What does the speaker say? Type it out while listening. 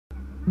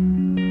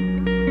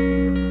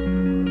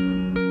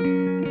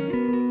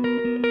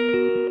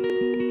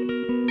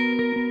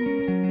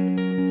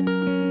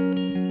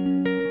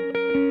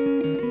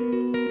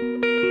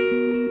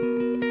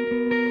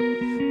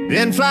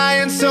Been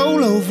flying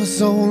solo for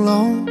so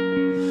long,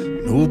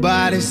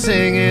 nobody's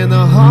singing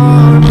the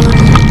harmony.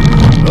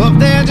 Up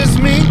there just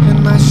me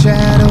and my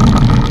shadow.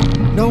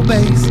 No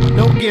bass,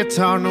 no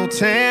guitar, no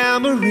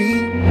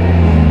tambourine.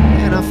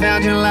 And I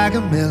found you like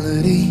a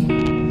melody,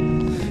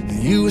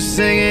 and you were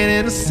singing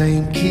in the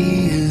same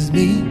key as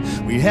me.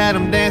 We had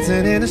them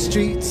dancing in the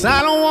streets.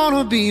 I don't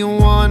wanna be a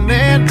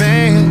one-man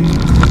band.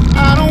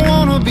 I don't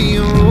wanna be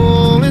a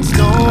rolling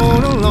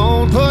stone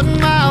alone, putting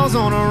miles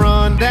on a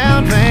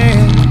rundown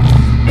van.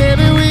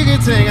 Maybe we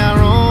could take our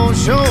own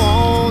show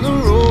on the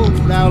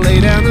road. I'll lay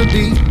down the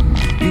beat,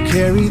 you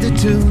carry the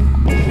tune.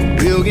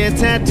 We'll get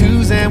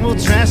tattoos and we'll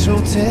trash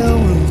hotel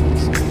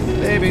rooms.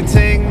 Baby,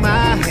 take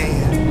my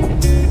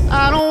hand.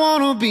 I don't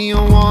wanna be a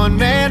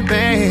one-man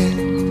band.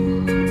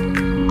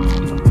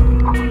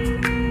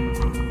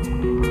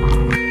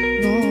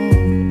 No.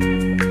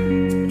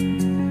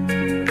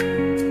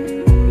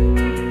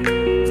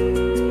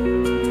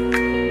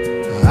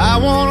 I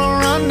wanna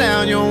run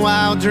down your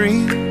wild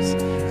dreams,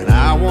 and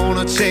I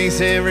wanna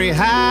chase every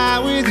high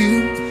with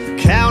you.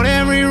 Count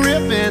every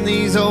rip in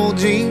these old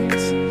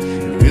jeans.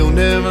 We'll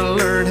never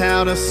learn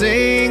how to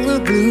sing the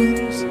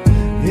blues.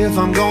 If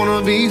I'm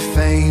gonna be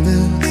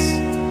famous,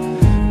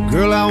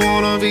 girl, I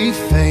wanna be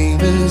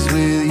famous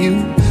with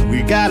you.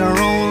 We got our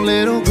own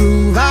little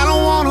groove. I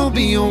don't wanna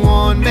be a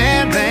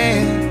one-man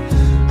band.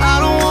 I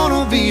don't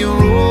wanna be a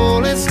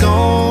rolling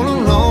stone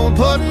alone,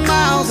 putting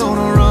miles on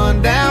a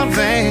rundown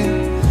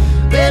van.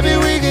 Baby,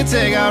 we can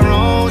take our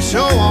own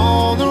show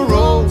on the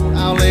road.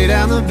 I'll lay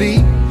down the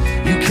beat,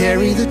 you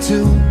carry the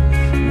tune.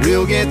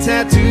 We'll get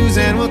tattoos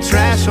and we'll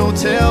trash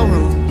hotel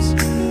rooms.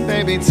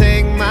 Baby,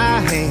 take my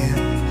hand,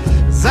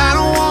 'cause I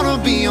don't wanna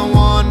be a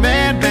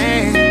one-man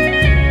band.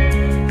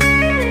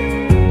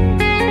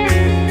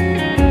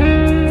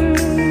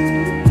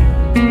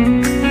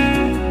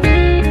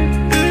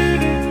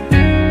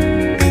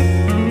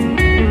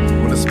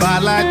 When the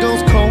spotlight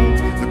goes cold,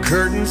 the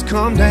curtains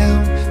come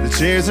down, the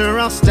chairs are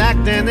all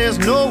stacked and there's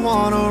no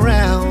one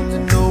around,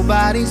 and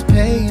nobody's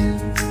paying.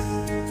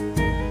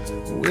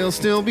 We'll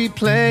still be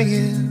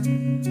playing